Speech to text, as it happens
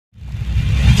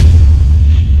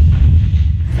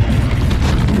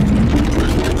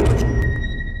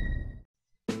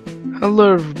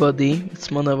Hello everybody, it's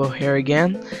Monovo here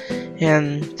again,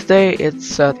 and today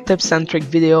it's a tip-centric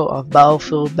video of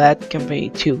Battlefield Bad Company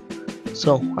 2.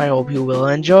 So I hope you will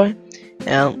enjoy,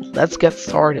 and let's get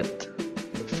started.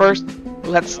 First,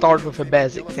 let's start with a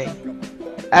basic thing.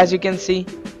 As you can see,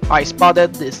 I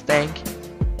spotted this tank,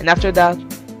 and after that,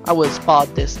 I will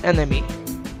spot this enemy.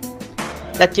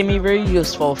 That can be very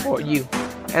useful for you,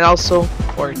 and also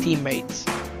for your teammates.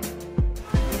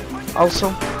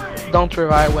 Also, don't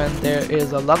revive when there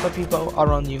is a lot of people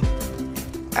around you.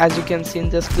 As you can see in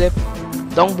this clip,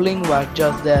 don't blink while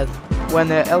just dead when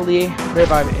the LA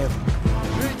revive him.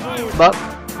 But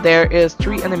there is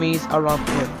 3 enemies around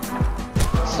him,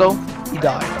 so he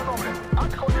died.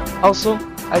 Also,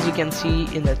 as you can see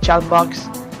in the chat box,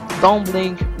 don't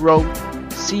blink, bro,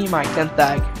 see my 10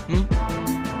 tag.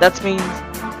 That means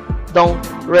don't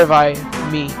revive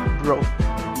me, bro.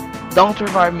 Don't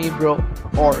revive me, bro,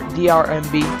 or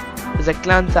DRMB is a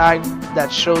clan tag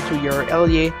that shows to your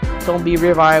LA don't be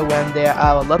revived when there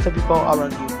are a lot of people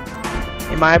around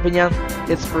you. In my opinion,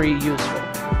 it's pretty useful.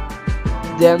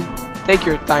 Then, take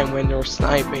your time when you're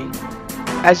sniping.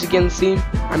 As you can see,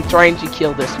 I'm trying to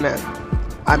kill this man.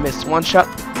 I missed one shot,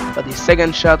 but the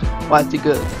second shot was the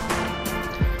good.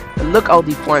 And look all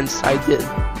the points I did.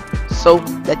 So,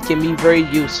 that can be very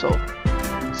useful.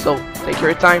 So, take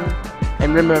your time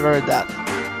and remember that.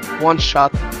 One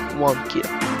shot, one kill.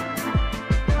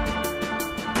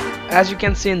 As you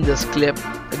can see in this clip,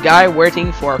 a guy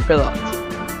waiting for a pilot.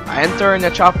 I enter in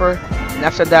a chopper, and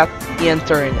after that, he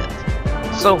enter in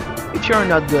it. So, if you're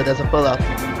not good as a pilot,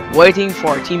 waiting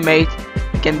for a teammate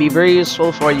can be very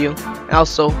useful for you, and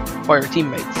also for your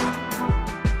teammates.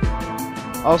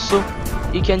 Also,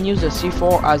 you can use the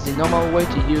C4 as the normal way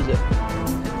to use it,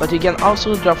 but you can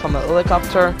also drop from a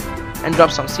helicopter and drop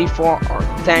some C4 or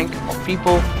tank or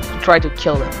people to try to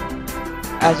kill them.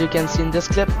 As you can see in this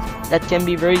clip, that can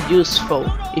be very useful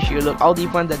if you look all the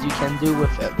points that you can do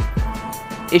with it.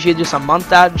 If you do some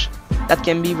montage, that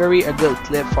can be very a good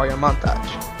clip for your montage.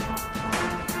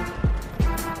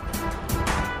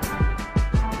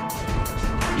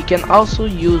 You can also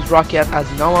use rocket as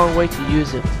a normal way to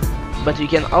use it, but you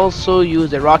can also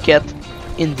use the rocket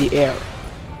in the air.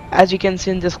 As you can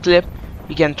see in this clip,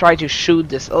 you can try to shoot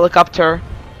this helicopter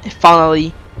and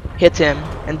finally hit him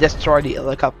and destroy the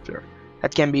helicopter.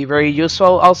 That can be very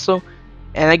useful also,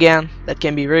 and again, that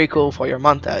can be very cool for your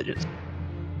montages.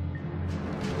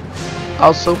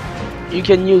 Also, you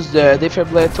can use the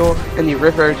defibrillator and the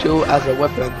repair tool as a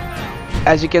weapon.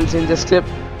 As you can see in this clip,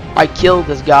 I killed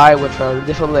this guy with a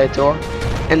defibrillator,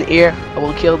 and here I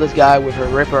will kill this guy with a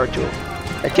repair tool.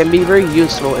 That can be very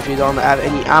useful if you don't have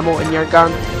any ammo in your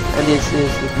gun, and this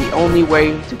is the only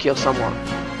way to kill someone.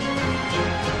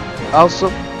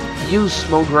 Also, use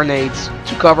smoke grenades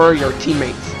to cover your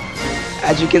teammates.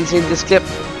 As you can see in this clip,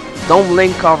 don't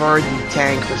blink cover the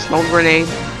tank with smoke grenade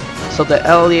so the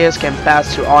LES can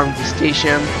pass to arm the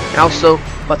station, and also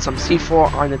put some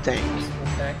C4 on the tank.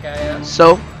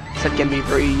 So that can be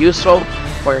very useful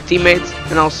for your teammates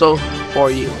and also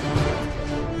for you.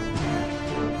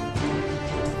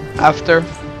 After,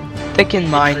 take in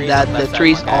mind that the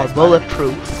trees are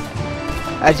bulletproof.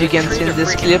 As you can see in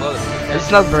this clip,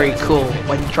 it's not very cool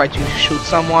when you try to shoot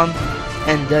someone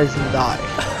and doesn't die.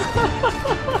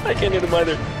 I can't hit him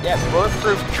either. Yeah,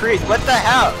 bulletproof trees. What the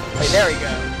hell? Wait, there we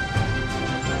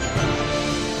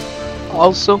go.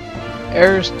 Also,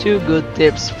 here's 2 good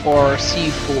tips for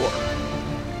C4.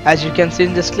 As you can see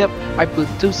in this clip, I put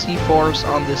 2 C4s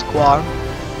on this squad,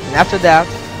 and after that,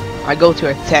 I go to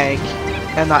a tank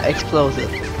and I explode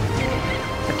it.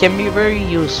 It can be very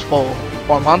useful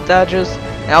for montages,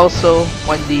 and also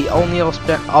when the only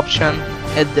option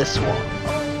is this one.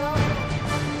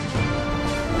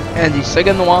 And the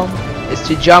second one is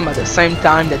to jump at the same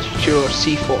time that you throw your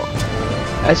C4.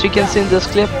 As you can see in this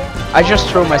clip, I just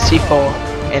throw my C4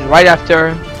 and right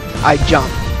after I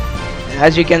jump. And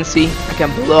as you can see, I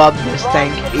can blow up this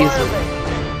tank easily.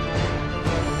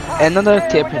 Another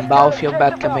tip in Battlefield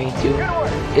Bad Company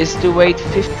 2 is to wait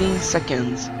 15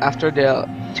 seconds after the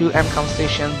 2 MCOM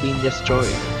stations being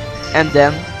destroyed, and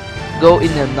then go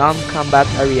in the non-combat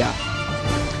area.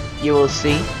 You will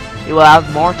see you will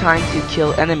have more time to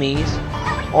kill enemies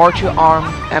or to arm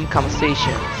MCOM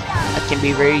stations. That can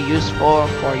be very useful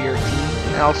for your team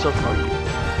and also for you.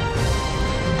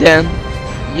 Then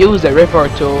use the repair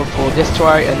tool for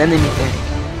destroy an enemy tank.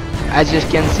 As you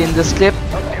can see in this clip,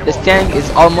 this tank is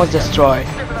almost destroyed,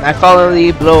 and I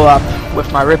finally blow up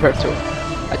with my repair tool.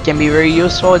 That can be very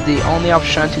useful, the only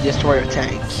option to destroy your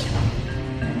tank.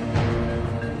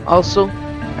 Also,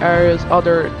 there is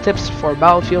other tips for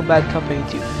Battlefield Bad Company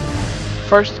 2.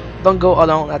 First, don't go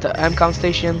alone at the MCOM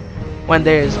station. when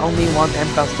there is only one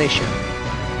infestation.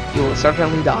 You will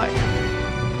certainly die.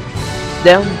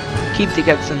 Then, keep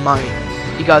tickets in mind,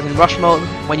 because in rush mode,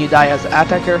 when you die as an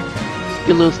attacker,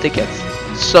 you lose tickets,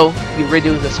 so you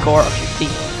reduce the score of your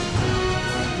team.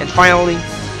 And finally,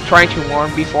 try to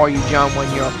warn before you jump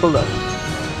when you are full up.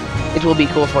 It will be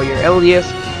cool for your LDS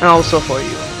and also for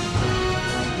you.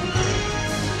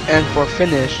 And for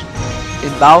finish,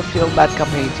 in Battlefield Bad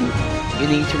Company 2, you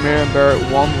need to remember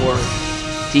one word: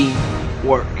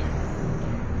 teamwork.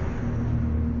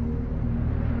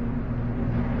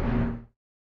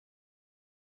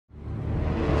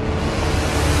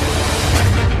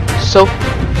 So,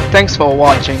 thanks for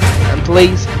watching, and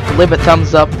please leave a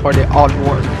thumbs up for the hard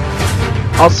work.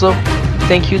 Also,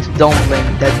 thank you to Dumpling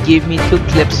that gave me 2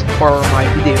 clips for my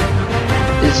video.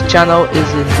 His channel is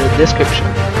in the description.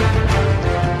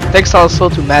 Thanks also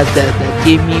to Mazdad that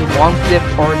gave me 1 clip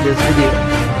for this video.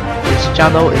 His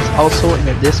channel is also in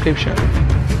the description.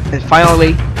 And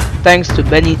finally, thanks to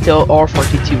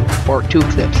Benito-R42 for 2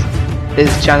 clips.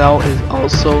 His channel is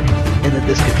also in the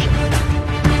description.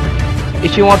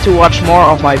 If you want to watch more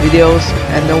of my videos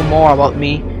and know more about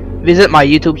me, visit my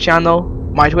YouTube channel,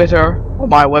 my Twitter, or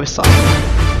my website.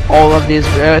 All of these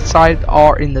websites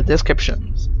are in the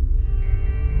descriptions.